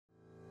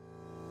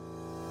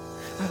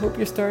I hope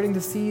you're starting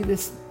to see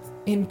this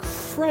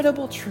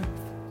incredible truth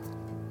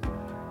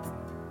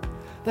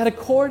that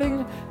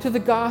according to the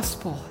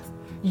gospel,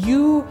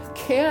 you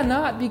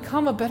cannot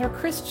become a better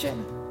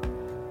Christian.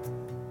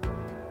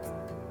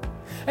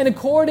 And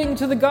according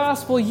to the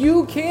gospel,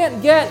 you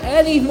can't get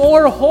any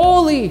more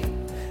holy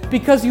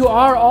because you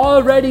are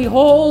already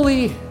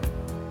holy.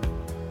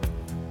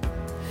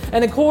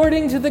 And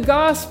according to the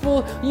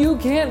gospel, you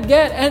can't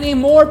get any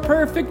more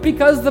perfect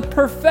because the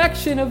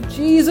perfection of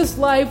Jesus'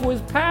 life was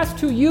passed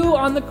to you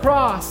on the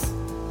cross.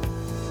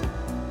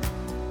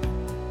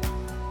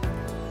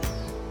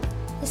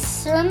 The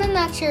sermon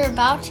that you're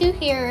about to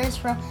hear is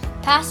from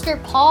Pastor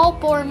Paul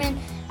Borman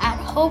at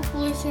Hope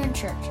Lutheran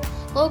Church,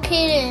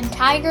 located in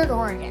Tigard,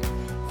 Oregon.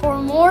 For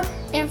more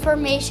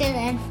information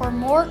and for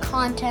more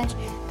content,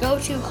 go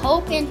to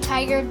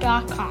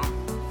hopeintigard.com.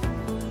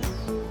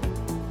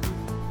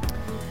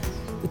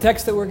 The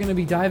text that we're going to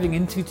be diving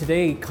into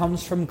today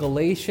comes from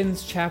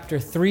Galatians chapter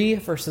 3,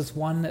 verses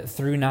 1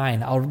 through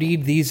 9. I'll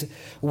read these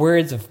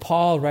words of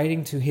Paul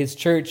writing to his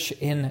church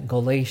in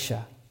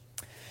Galatia.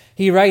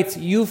 He writes,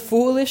 "You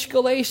foolish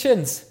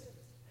Galatians,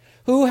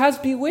 who has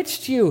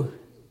bewitched you?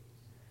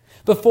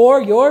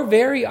 Before your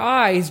very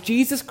eyes,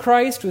 Jesus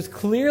Christ was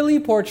clearly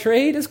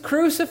portrayed as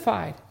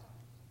crucified.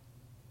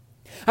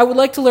 I would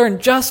like to learn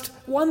just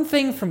one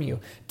thing from you.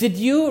 Did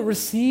you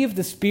receive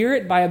the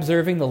Spirit by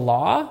observing the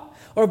law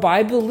or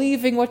by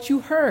believing what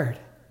you heard?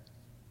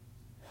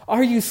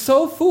 Are you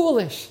so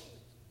foolish?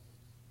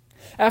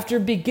 After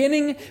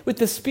beginning with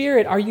the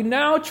Spirit, are you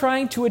now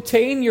trying to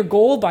attain your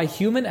goal by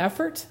human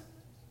effort?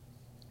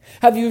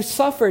 Have you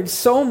suffered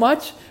so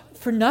much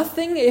for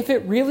nothing if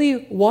it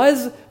really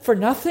was for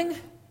nothing?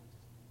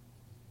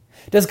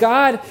 Does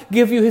God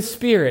give you His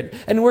Spirit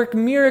and work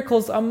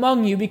miracles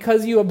among you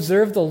because you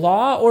observe the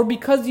law or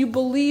because you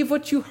believe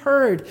what you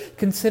heard?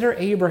 Consider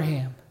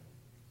Abraham.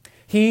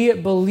 He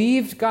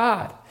believed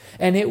God,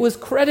 and it was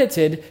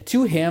credited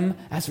to him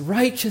as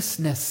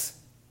righteousness.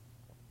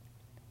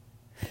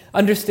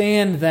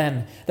 Understand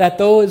then that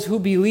those who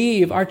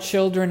believe are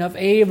children of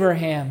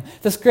Abraham.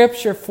 The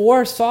Scripture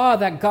foresaw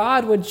that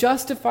God would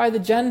justify the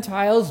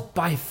Gentiles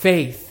by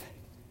faith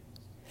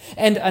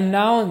and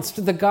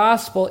announced the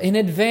gospel in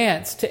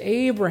advance to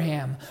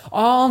Abraham.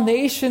 All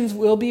nations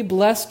will be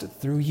blessed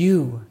through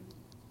you.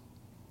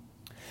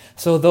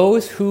 So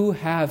those who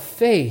have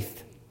faith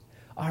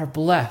are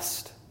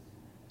blessed,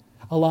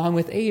 along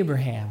with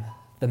Abraham,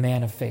 the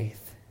man of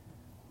faith."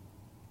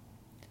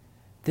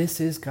 This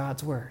is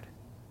God's word.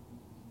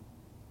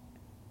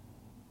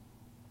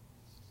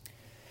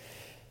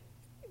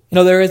 You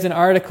know, there is an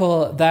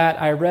article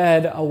that I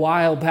read a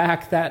while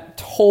back that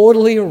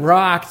totally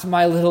rocked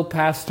my little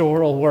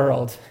pastoral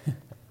world.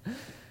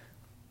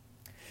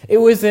 It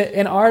was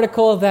an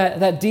article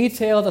that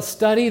detailed a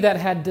study that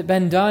had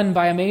been done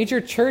by a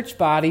major church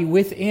body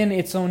within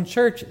its own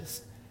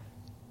churches.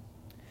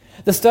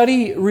 The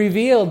study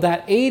revealed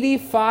that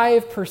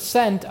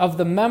 85% of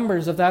the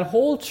members of that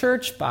whole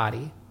church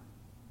body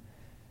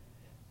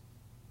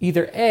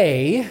either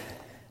A,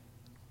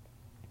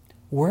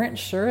 weren't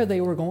sure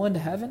they were going to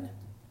heaven,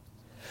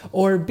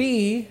 or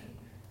B,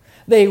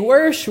 they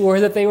were sure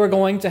that they were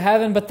going to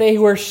heaven, but they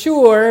were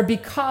sure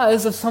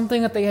because of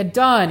something that they had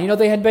done. You know,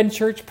 they had been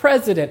church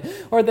president,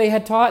 or they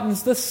had taught in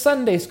the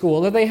Sunday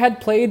school, or they had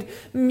played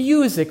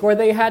music, or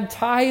they had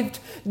tithed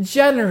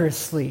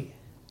generously.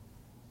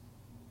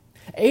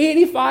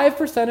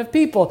 85% of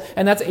people,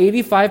 and that's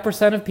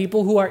 85% of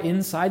people who are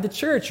inside the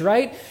church,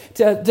 right?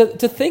 To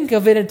think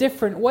of it a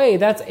different way,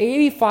 that's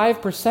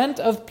 85%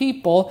 of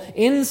people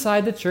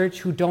inside the church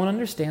who don't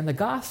understand the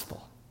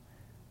gospel.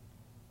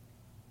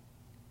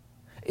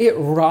 It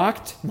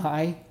rocked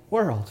my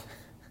world.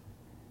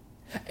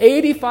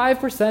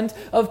 85%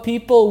 of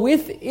people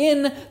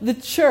within the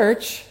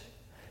church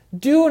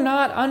do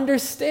not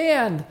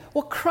understand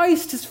what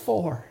Christ is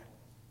for.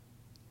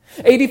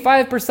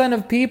 85%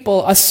 of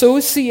people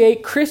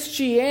associate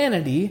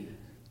Christianity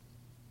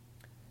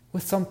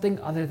with something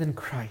other than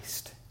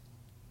Christ.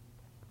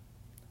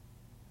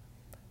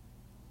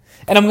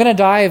 And I'm going to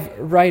dive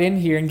right in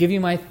here and give you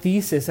my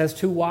thesis as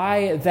to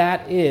why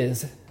that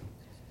is.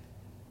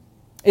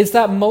 It's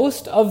that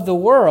most of the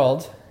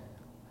world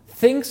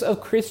thinks of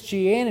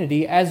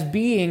Christianity as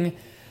being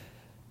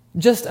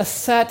just a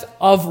set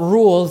of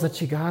rules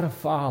that you got to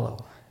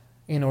follow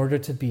in order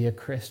to be a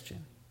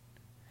Christian.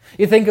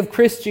 You think of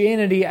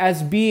Christianity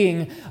as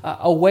being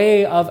a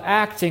way of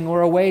acting or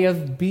a way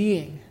of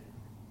being.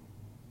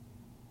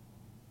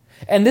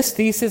 And this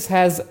thesis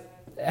has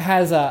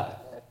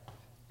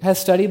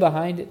study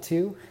behind it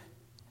too.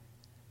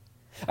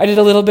 I did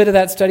a little bit of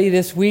that study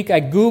this week.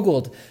 I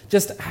Googled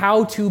just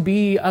how to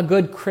be a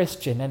good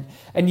Christian.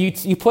 And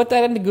you put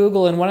that into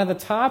Google, and one of the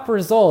top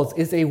results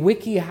is a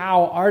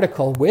WikiHow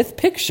article with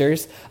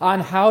pictures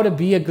on how to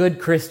be a good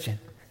Christian.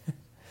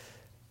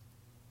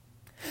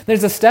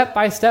 There's a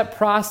step-by-step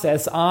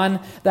process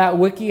on that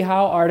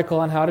WikiHow article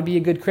on how to be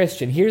a good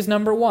Christian. Here's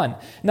number one.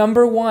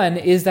 Number one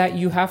is that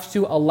you have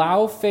to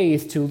allow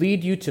faith to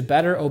lead you to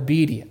better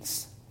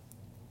obedience.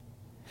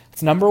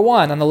 It's number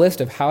 1 on the list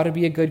of how to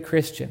be a good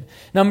Christian.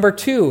 Number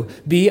 2,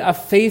 be a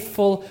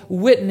faithful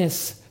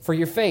witness for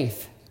your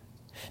faith.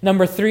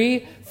 Number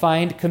 3,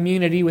 find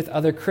community with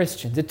other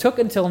Christians. It took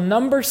until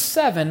number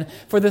 7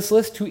 for this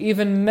list to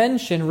even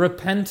mention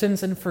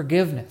repentance and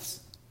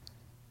forgiveness.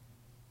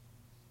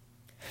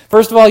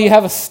 First of all, you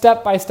have a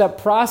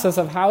step-by-step process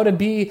of how to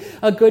be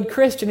a good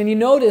Christian, and you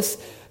notice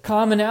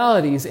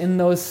commonalities in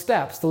those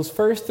steps, those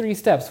first 3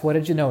 steps. What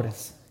did you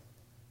notice?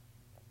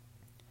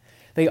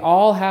 They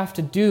all have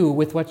to do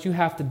with what you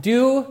have to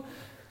do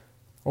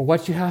or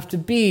what you have to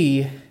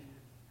be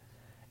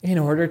in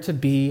order to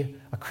be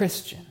a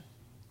Christian.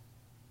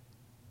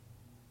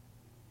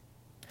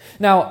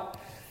 Now,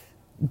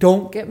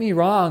 don't get me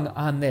wrong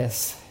on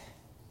this.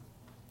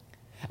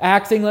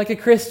 Acting like a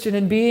Christian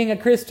and being a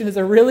Christian is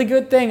a really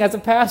good thing. As a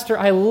pastor,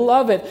 I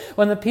love it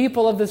when the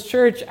people of this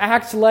church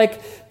act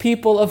like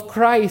people of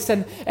Christ.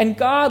 And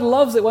God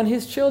loves it when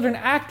His children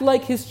act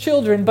like His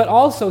children. But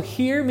also,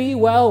 hear me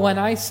well when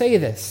I say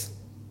this,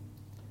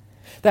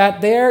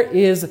 that there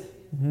is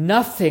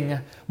nothing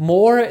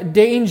more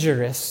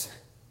dangerous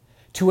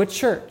to a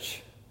church.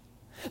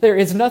 There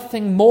is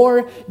nothing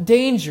more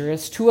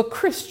dangerous to a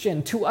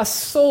Christian, to a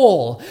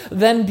soul,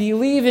 than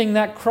believing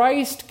that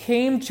Christ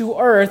came to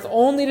earth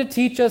only to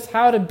teach us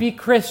how to be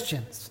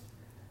Christians.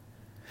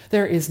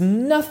 There is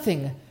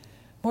nothing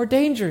more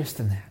dangerous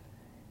than that.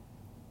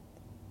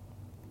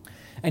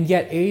 And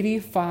yet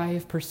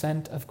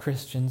 85% of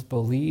Christians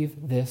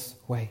believe this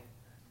way.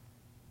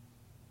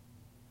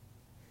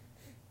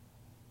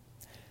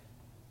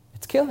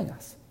 It's killing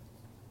us.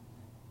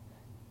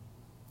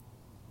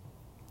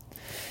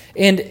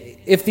 And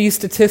if these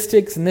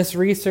statistics and this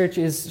research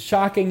is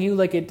shocking you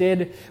like it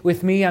did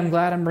with me, I'm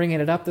glad I'm bringing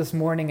it up this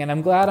morning, and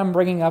I'm glad I'm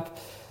bringing up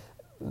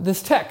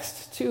this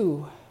text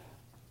too.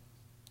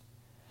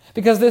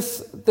 Because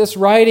this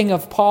writing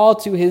of Paul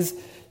to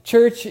his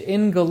church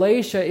in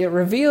Galatia, it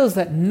reveals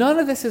that none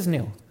of this is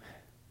new.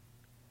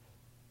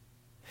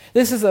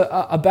 This is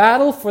a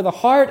battle for the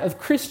heart of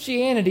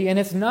Christianity, and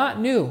it's not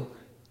new.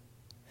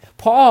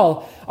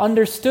 Paul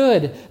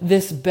understood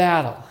this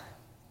battle.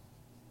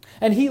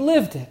 And he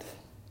lived it.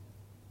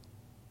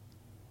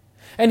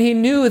 And he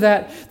knew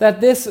that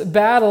this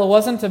battle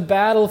wasn't a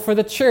battle for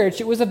the church.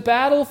 It was a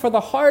battle for the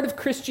heart of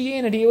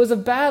Christianity. It was a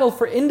battle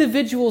for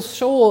individual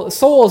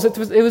souls.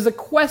 It was a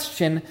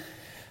question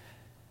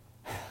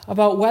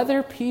about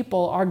whether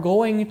people are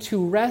going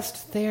to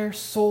rest their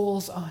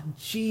souls on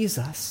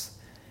Jesus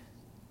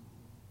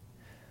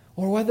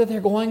or whether they're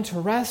going to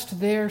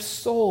rest their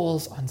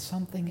souls on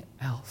something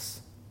else.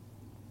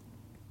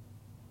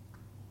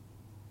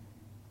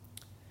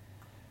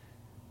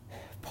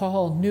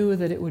 Paul knew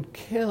that it would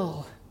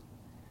kill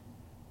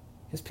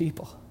his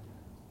people.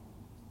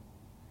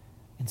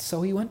 And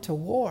so he went to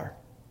war.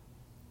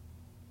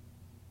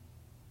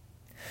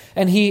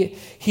 And he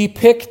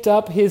picked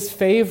up his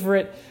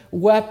favorite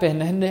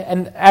weapon.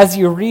 And as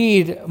you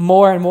read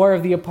more and more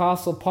of the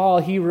Apostle Paul,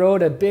 he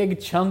wrote a big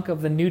chunk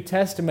of the New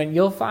Testament.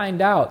 You'll find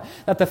out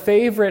that the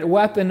favorite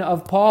weapon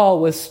of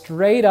Paul was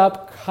straight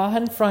up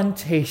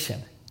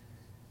confrontation.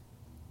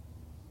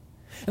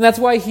 And that's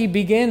why he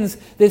begins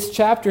this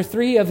chapter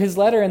 3 of his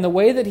letter in the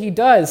way that he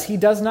does. He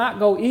does not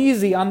go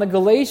easy on the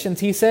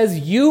Galatians. He says,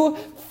 "You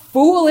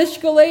foolish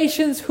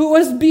Galatians, who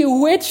has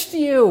bewitched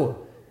you?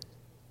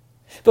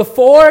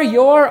 Before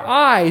your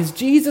eyes,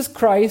 Jesus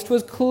Christ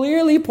was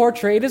clearly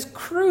portrayed as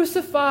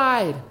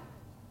crucified."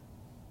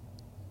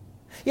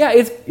 Yeah,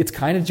 it's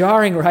kind of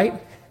jarring,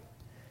 right?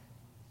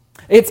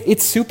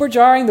 It's super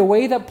jarring the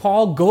way that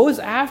Paul goes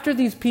after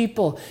these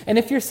people. And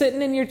if you're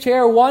sitting in your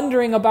chair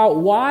wondering about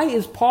why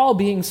is Paul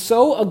being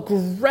so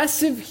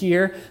aggressive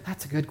here,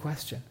 that's a good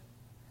question.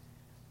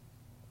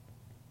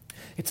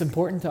 It's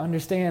important to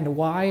understand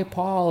why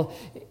Paul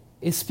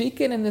is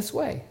speaking in this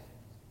way.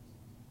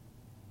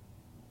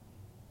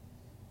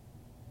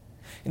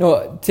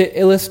 To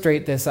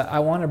illustrate this, I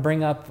want to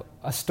bring up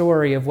a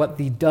story of what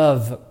the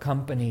Dove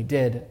Company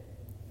did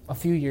a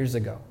few years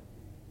ago.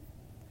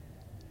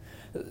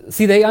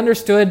 See, they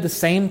understood the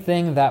same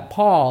thing that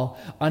Paul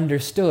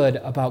understood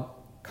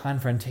about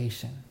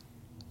confrontation.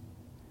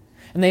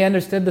 And they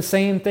understood the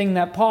same thing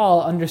that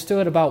Paul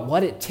understood about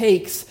what it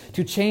takes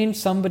to change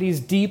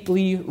somebody's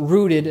deeply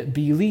rooted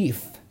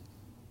belief.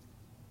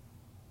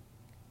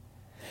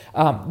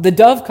 The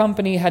Dove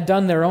Company had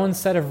done their own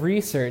set of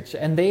research,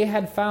 and they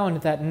had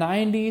found that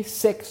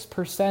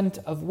 96%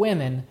 of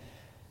women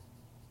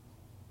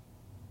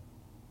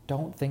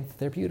don't think that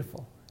they're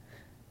beautiful.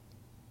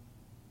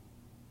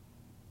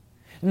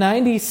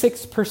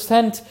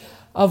 96%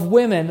 of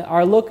women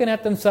are looking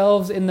at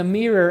themselves in the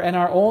mirror and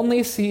are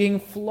only seeing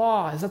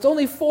flaws. That's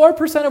only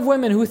 4% of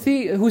women who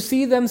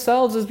see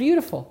themselves as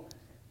beautiful.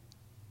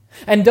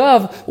 And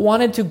Dove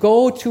wanted to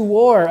go to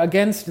war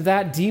against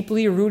that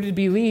deeply rooted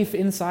belief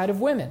inside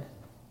of women.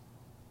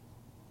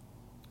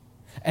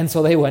 And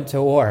so they went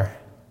to war.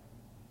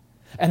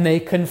 And they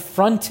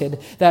confronted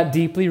that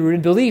deeply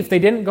rooted belief. They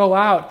didn't go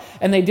out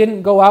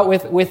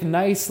with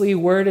nicely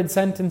worded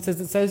sentences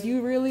that says,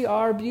 "You really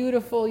are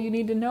beautiful, you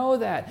need to know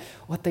that."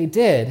 What they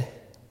did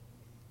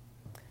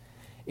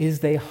is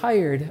they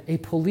hired a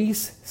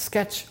police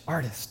sketch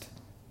artist.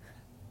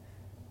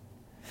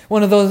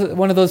 One of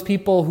those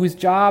people whose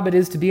job it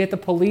is to be at the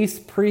police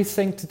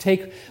precinct to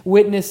take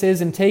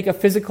witnesses and take a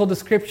physical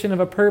description of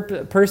a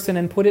person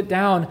and put it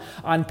down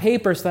on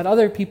paper so that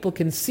other people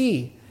can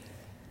see.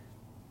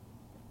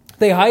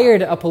 They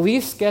hired a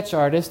police sketch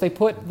artist. They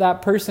put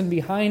that person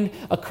behind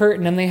a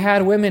curtain, and they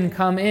had women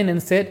come in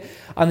and sit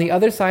on the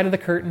other side of the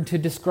curtain to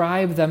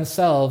describe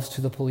themselves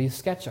to the police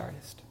sketch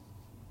artist.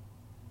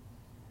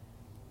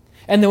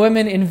 And the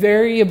women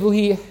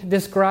invariably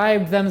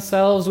described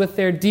themselves with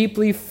their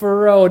deeply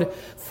furrowed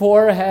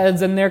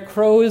foreheads and their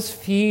crow's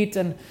feet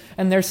and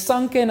their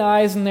sunken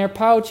eyes and their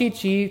pouchy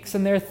cheeks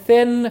and their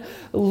thin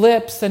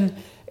lips. And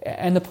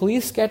the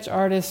police sketch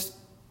artist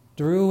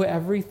drew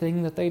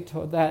everything that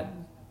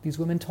these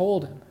women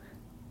told him.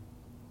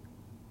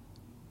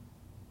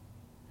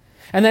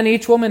 And then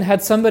each woman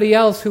had somebody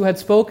else who had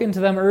spoken to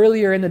them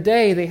earlier in the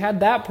day. They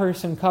had that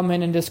person come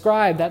in and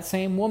describe that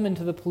same woman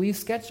to the police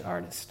sketch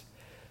artist.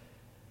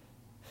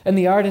 And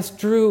the artist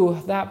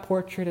drew that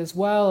portrait as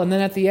well. And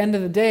then at the end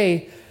of the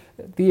day,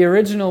 the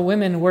original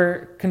women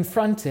were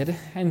confronted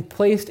and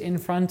placed in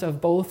front of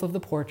both of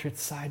the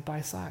portraits side by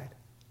side.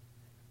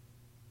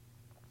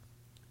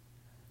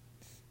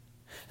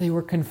 They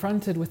were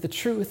confronted with the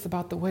truth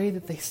about the way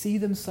that they see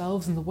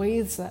themselves and the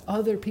ways that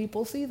other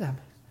people see them.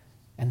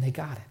 And they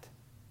got it.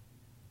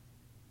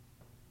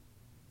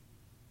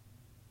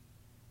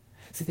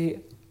 See, they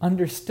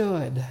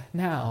understood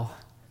now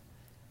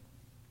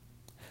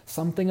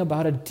something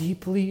about a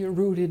deeply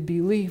rooted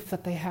belief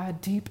that they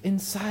had deep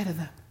inside of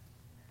them.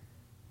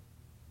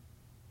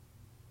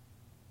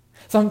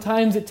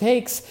 Sometimes it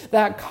takes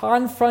that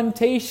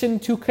confrontation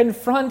to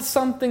confront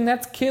something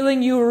that's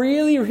killing you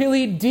really,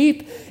 really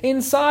deep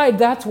inside.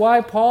 That's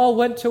why Paul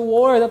went to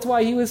war. That's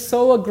why he was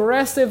so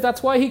aggressive.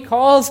 That's why he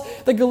calls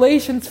the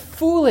Galatians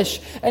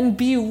foolish and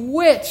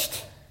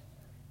bewitched.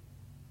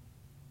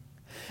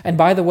 And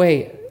by the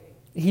way,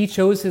 he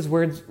chose his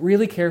words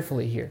really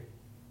carefully here.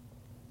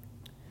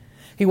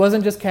 He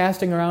wasn't just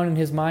casting around in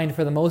his mind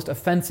for the most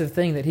offensive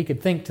thing that he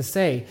could think to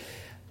say.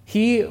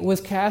 He was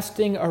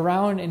casting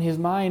around in his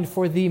mind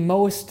for the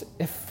most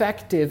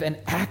effective and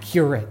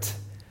accurate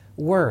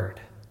word.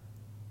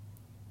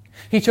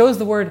 He chose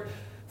the word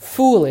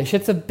foolish.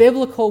 It's a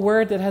biblical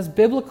word that has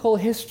biblical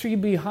history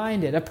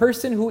behind it. A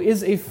person who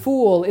is a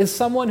fool is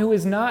someone who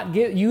is not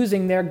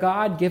using their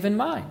God-given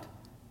mind.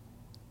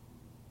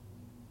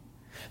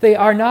 They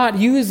are not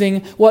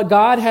using what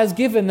God has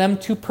given them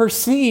to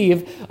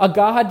perceive a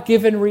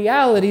God-given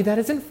reality that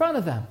is in front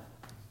of them.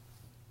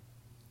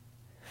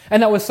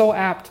 And that was so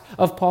apt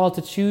of Paul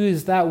to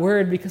choose that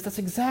word because that's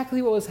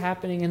exactly what was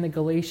happening in the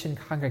Galatian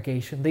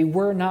congregation. They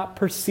were not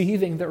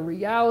perceiving the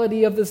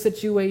reality of the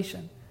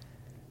situation.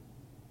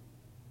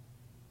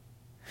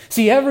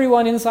 See,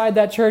 everyone inside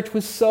that church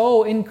was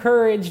so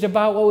encouraged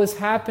about what was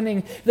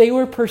happening. They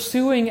were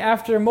pursuing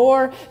after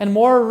more and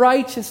more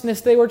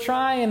righteousness. They were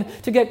trying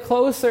to get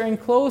closer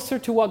and closer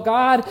to what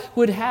God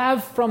would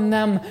have from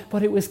them,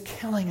 but it was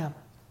killing them.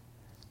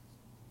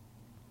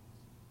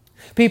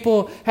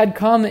 People had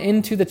come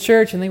into the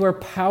church and they were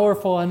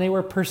powerful and they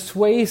were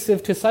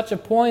persuasive to such a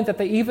point that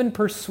they even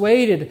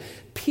persuaded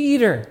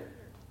Peter.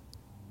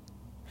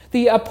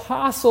 The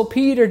apostle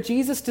Peter,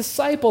 Jesus'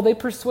 disciple, they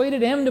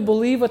persuaded him to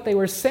believe what they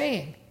were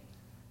saying.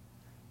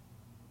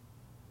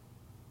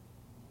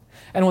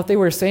 And what they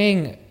were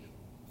saying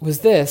was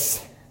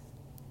this: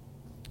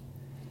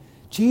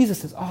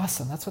 Jesus is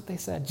awesome. That's what they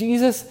said.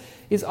 Jesus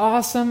is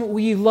awesome.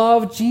 We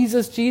love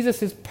Jesus.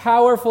 Jesus is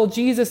powerful.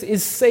 Jesus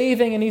is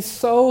saving. And he's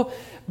so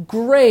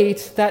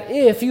great that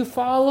if you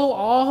follow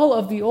all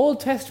of the Old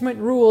Testament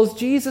rules,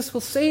 Jesus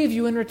will save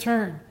you in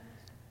return.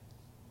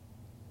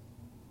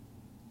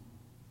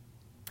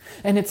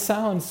 And it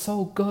sounds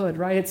so good,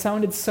 right? It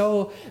sounded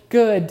so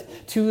good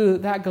to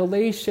that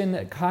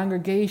Galatian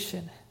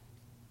congregation.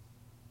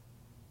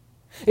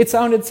 It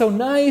sounded so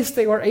nice.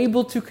 They were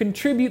able to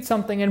contribute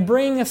something and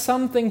bring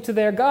something to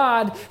their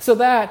God so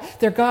that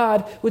their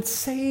God would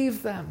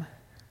save them.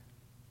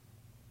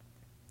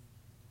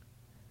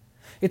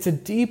 It's a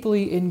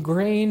deeply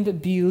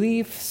ingrained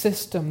belief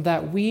system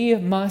that we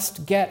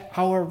must get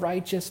our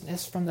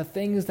righteousness from the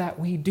things that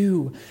we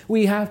do.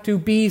 We have to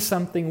be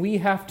something. We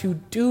have to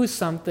do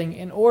something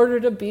in order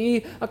to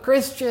be a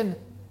Christian.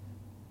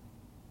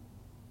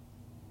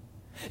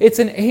 It's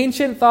an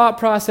ancient thought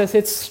process.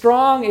 It's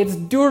strong, it's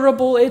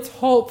durable, it's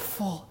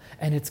hopeful,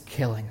 and it's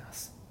killing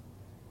us.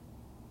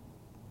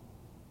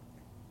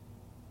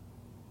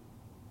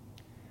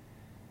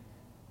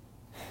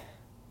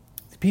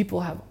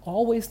 People have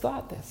always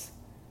thought this.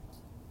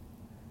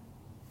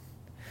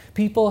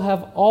 People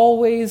have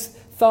always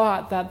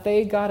thought that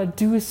they got to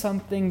do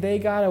something, they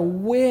got to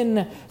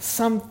win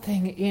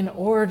something in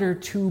order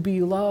to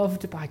be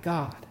loved by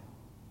God.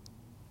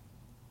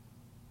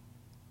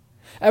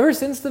 Ever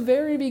since the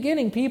very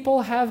beginning,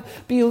 people have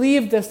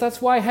believed this.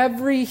 That's why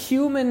every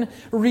human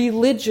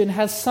religion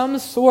has some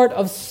sort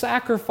of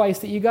sacrifice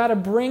that you got to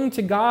bring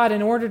to God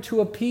in order to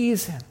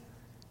appease Him.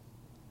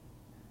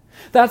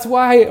 That's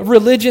why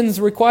religions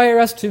require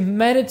us to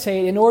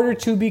meditate in order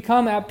to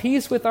become at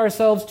peace with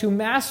ourselves, to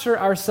master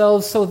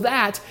ourselves so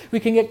that we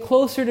can get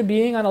closer to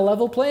being on a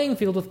level playing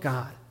field with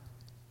God.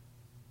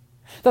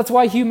 That's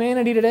why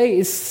humanity today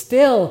is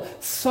still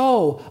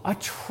so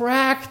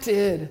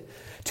attracted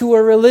to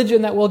a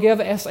religion that will give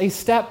us a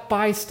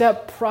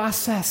step-by-step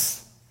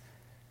process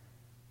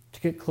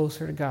to get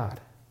closer to God.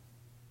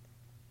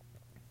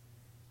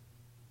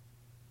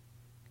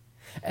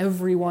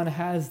 Everyone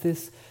has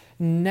this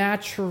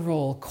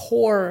natural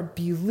core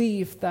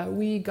belief that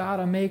we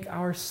gotta make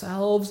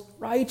ourselves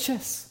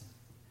righteous.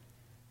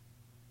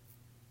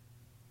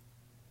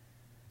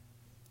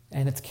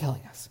 And it's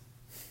killing us.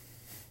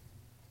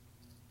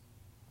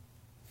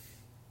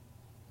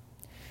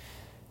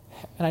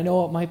 And I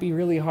know it might be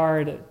really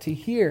hard to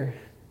hear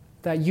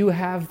that you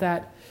have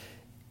that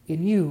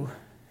in you,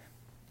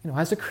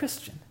 as a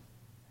Christian.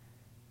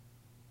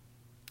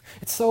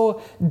 It's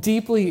so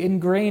deeply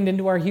ingrained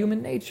into our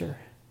human nature.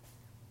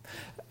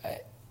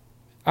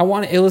 I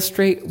want to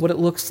illustrate what it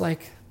looks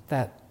like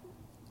that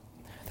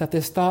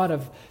this thought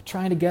of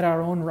trying to get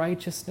our own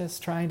righteousness,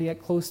 trying to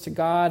get close to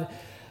God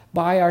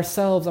by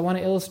ourselves, I want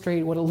to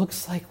illustrate what it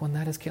looks like when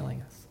that is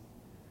killing us.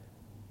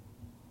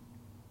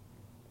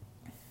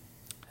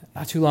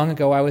 Not too long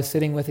ago, I was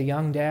sitting with a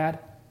young dad.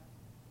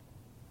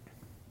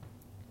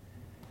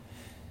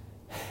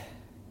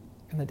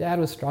 And the dad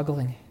was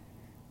struggling.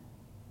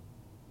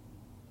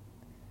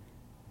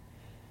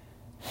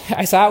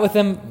 I sat with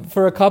him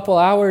for a couple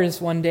hours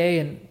one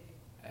day,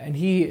 and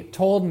he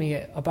told me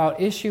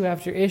about issue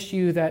after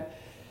issue that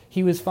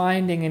he was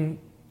finding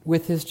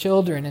with his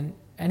children.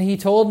 And he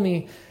told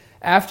me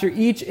after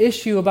each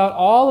issue about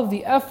all of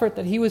the effort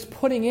that he was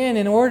putting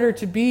in order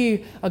to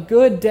be a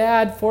good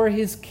dad for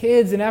his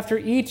kids. And after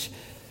each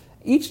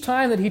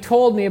time that he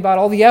told me about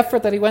all the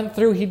effort that he went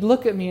through, he'd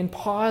look at me and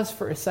pause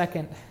for a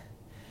second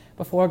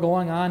before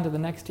going on to the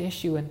next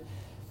issue.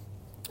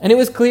 And it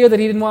was clear that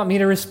he didn't want me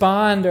to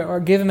respond or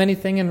give him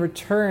anything in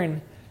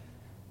return.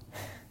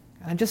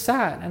 And I just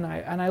sat and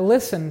I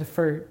listened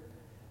for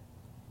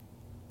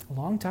a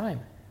long time.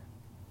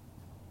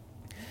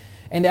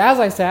 And as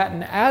I sat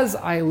and as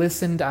I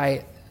listened,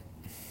 I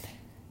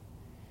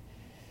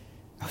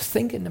was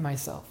thinking to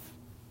myself,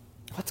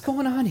 what's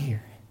going on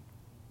here?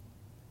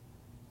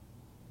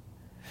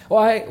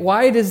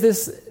 Why does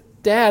this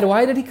dad,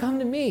 why did he come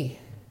to me?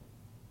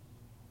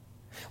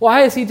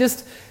 Why is he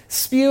just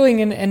spewing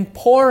and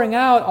pouring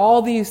out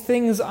all these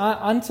things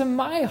onto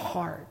my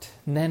heart?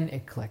 And then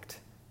it clicked.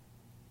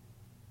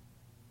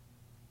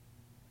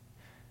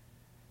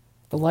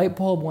 The light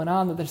bulb went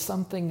on that there's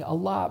something a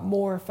lot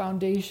more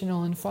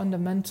foundational and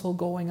fundamental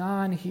going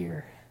on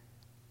here.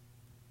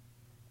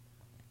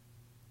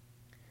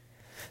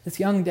 This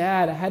young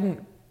dad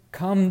hadn't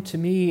come to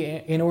me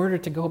in order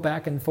to go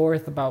back and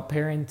forth about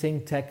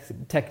parenting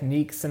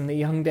techniques. And the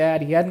young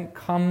dad, he hadn't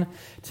come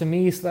to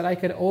me so that I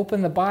could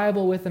open the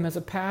Bible with him as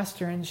a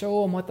pastor and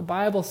show him what the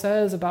Bible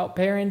says about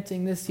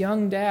parenting. This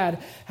young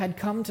dad had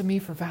come to me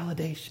for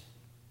validation.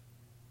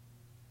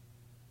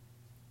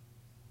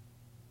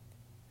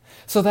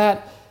 So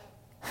that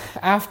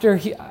after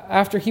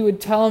he would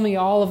tell me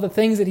all of the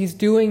things that he's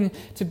doing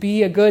to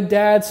be a good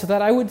dad, so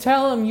that I would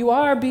tell him, you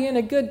are being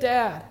a good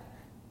dad.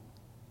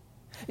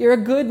 You're a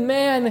good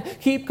man.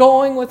 Keep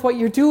going with what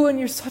you're doing.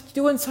 You're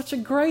doing such a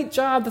great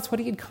job. That's what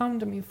he had come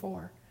to me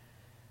for.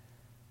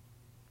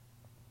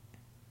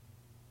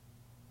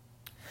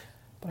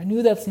 But I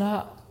knew that's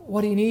not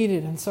what he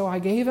needed, and so I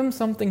gave him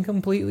something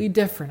completely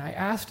different. I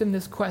asked him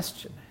this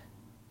question.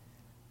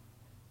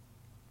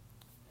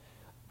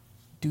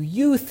 Do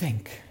you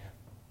think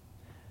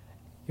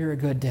you're a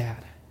good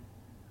dad?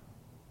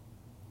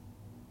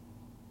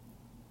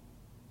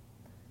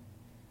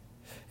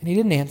 And he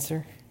didn't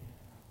answer.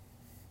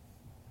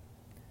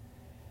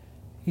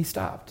 He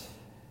stopped.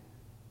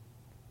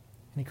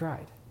 And he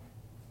cried.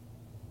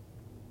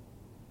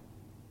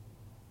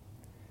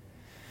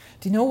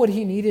 Do you know what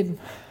he needed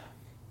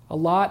a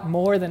lot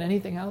more than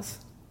anything else?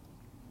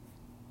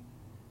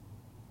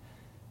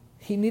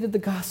 He needed the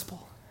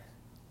gospel.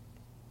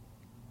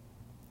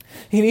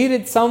 He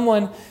needed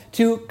someone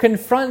to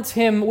confront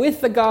him with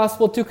the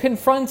gospel, to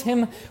confront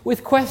him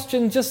with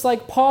questions just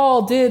like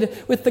Paul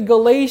did with the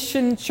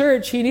Galatian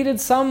church. He needed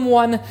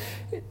someone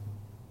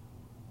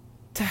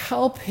to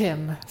help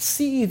him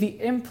see the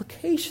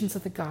implications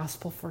of the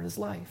gospel for his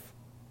life.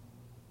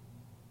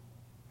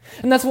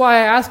 And that's why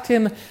I asked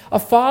him a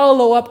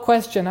follow-up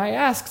question. I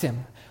asked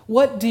him,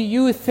 what do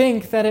you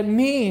think that it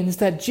means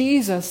that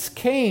Jesus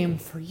came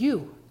for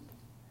you?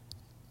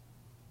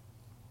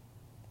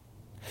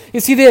 You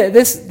see,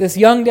 this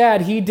young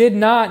dad, he did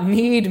not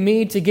need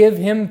me to give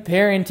him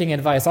parenting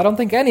advice. I don't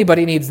think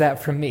anybody needs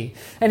that from me.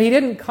 And he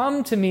didn't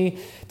come to me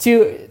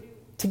to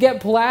get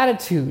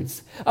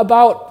platitudes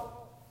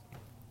about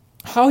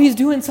how he's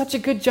doing such a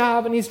good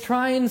job and he's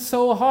trying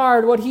so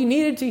hard. What he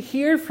needed to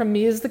hear from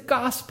me is the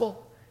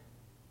gospel.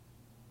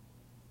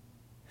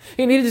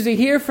 He needed to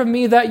hear from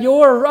me that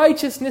your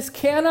righteousness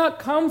cannot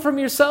come from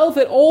yourself.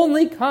 It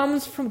only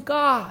comes from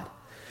God.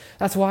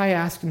 That's why I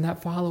asked him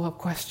that follow-up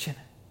question.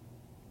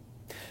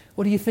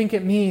 What do you think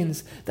it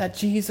means that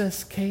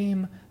Jesus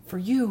came for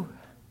you?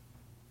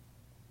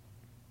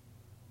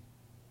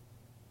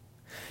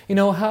 You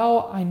know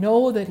how I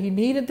know that he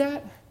needed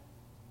that?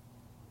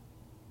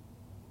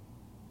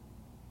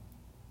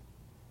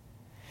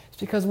 It's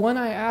because when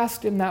I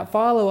asked him that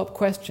follow-up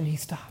question, he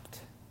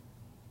stopped.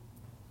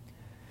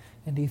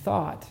 And he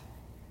thought.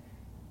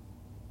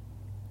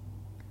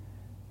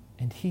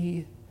 And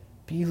he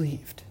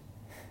believed.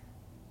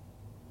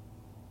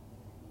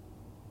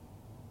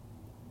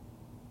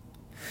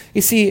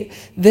 You see,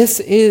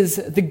 this is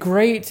the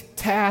great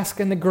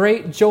task and the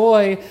great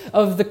joy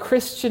of the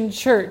Christian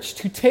church,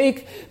 to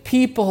take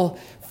people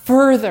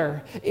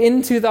further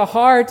into the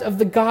heart of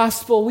the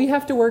gospel. We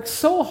have to work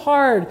so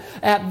hard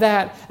at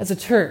that as a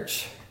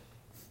church.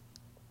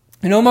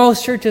 I know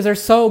most churches are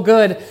so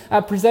good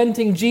at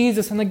presenting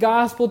Jesus and the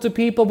gospel to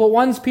people, but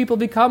once people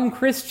become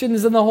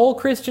Christians, then the whole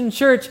Christian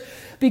church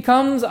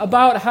becomes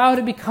about how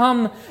to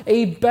become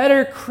a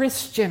better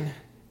Christian.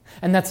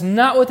 And that's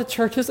not what the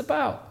church is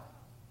about.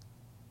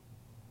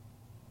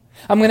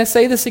 I'm going to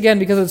say this again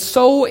because it's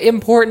so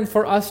important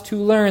for us to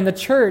learn. The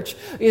church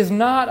is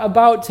not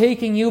about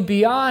taking you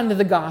beyond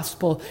the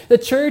gospel. The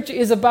church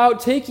is about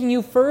taking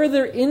you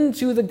further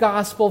into the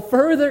gospel,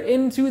 further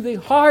into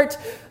the heart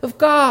of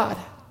God.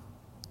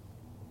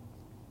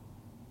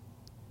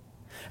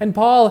 And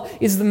Paul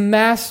is the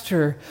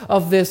master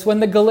of this.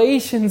 When the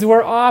Galatians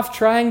were off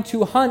trying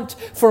to hunt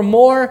for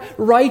more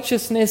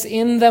righteousness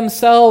in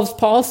themselves,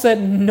 Paul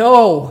said,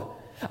 "No,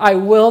 I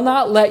will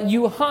not let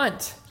you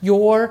hunt.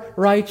 Your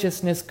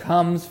righteousness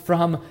comes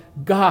from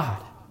God."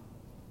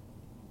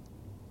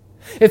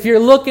 If you're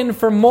looking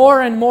for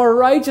more and more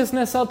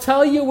righteousness, I'll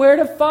tell you where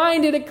to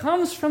find it. It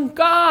comes from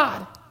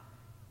God.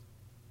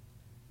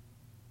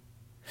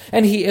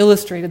 And he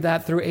illustrated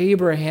that through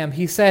Abraham.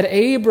 He said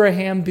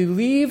Abraham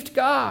believed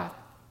God.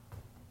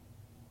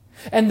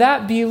 And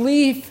that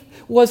belief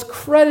was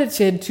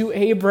credited to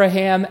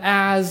Abraham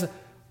as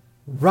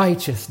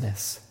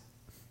righteousness.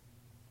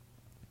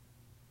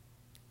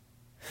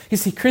 You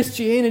see,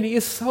 Christianity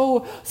is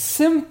so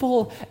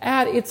simple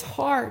at its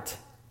heart.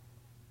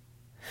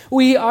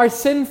 We are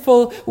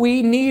sinful.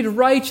 We need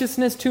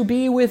righteousness to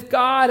be with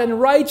God.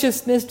 And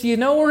righteousness, do you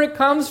know where it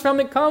comes from?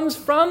 It comes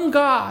from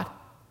God.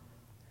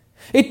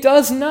 It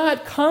does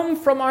not come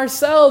from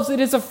ourselves. It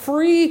is a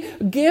free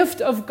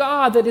gift of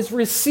God that is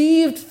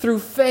received through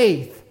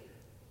faith.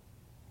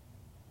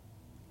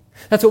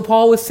 That's what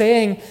Paul was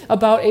saying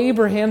about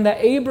Abraham,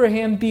 that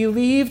Abraham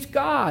believed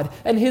God,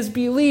 and his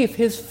belief,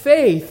 his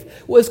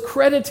faith, was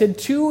credited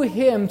to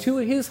him, to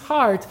his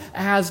heart,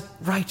 as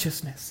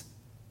righteousness.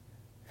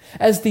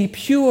 As the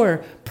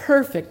pure,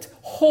 perfect,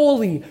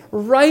 holy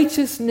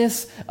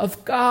righteousness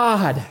of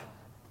God.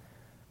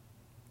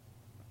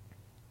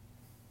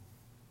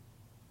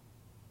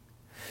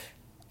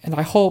 And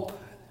I hope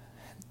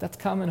that's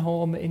coming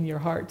home in your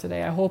heart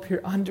today. I hope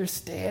you're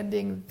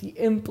understanding the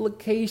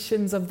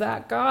implications of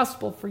that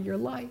gospel for your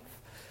life.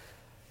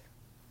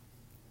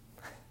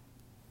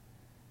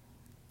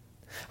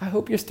 I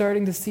hope you're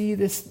starting to see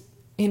this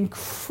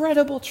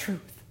incredible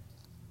truth.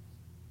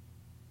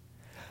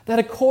 That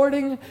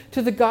according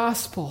to the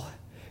gospel,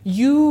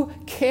 you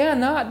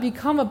cannot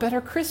become a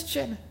better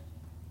Christian.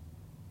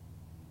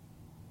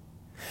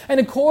 And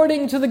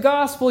according to the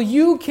gospel,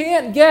 you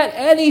can't get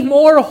any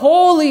more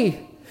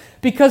holy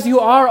because you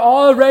are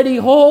already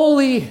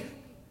holy.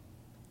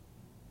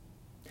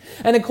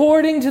 And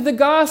according to the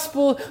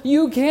gospel,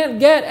 you can't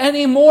get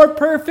any more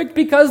perfect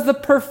because the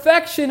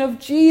perfection of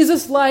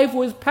Jesus' life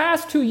was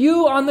passed to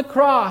you on the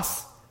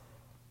cross.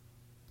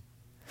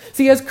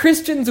 See, as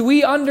Christians,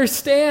 we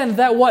understand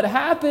that what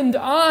happened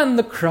on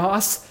the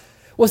cross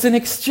was an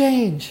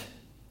exchange.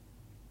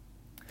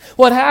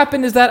 What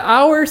happened is that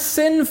our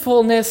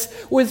sinfulness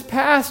was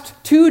passed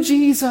to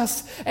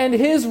Jesus, and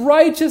his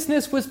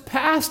righteousness was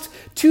passed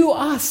to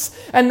us.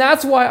 And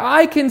that's why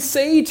I can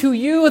say to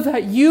you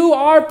that you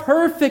are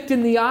perfect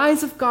in the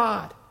eyes of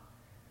God.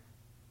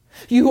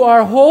 You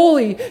are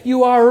holy,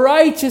 you are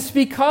righteous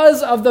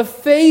because of the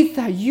faith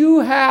that you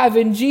have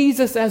in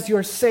Jesus as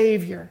your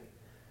Savior.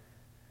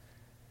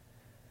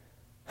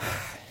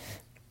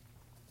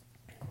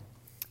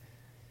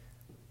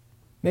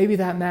 Maybe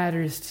that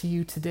matters to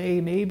you today.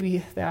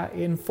 Maybe that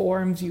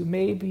informs you.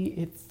 Maybe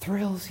it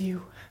thrills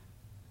you.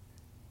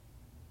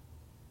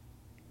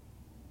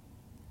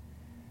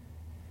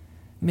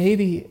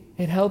 Maybe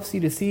it helps you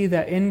to see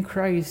that in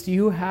Christ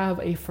you have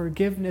a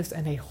forgiveness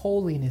and a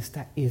holiness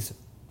that is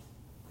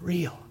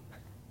real.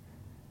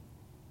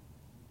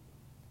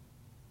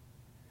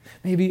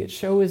 Maybe it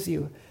shows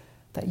you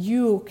that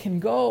you can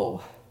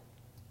go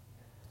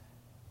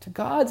to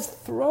God's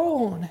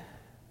throne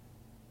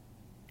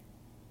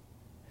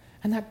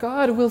and that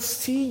God will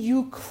see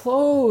you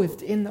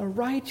clothed in the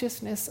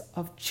righteousness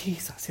of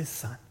Jesus, his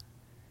Son.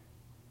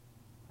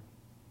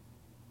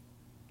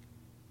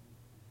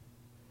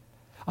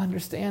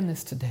 Understand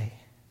this today.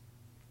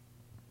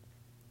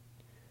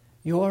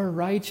 Your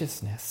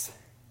righteousness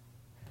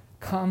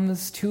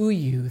comes to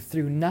you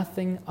through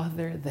nothing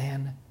other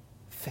than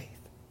faith.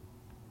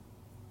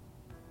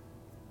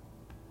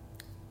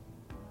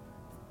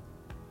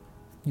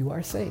 You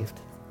are saved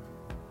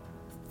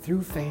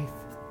through faith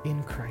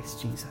in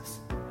Christ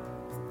Jesus.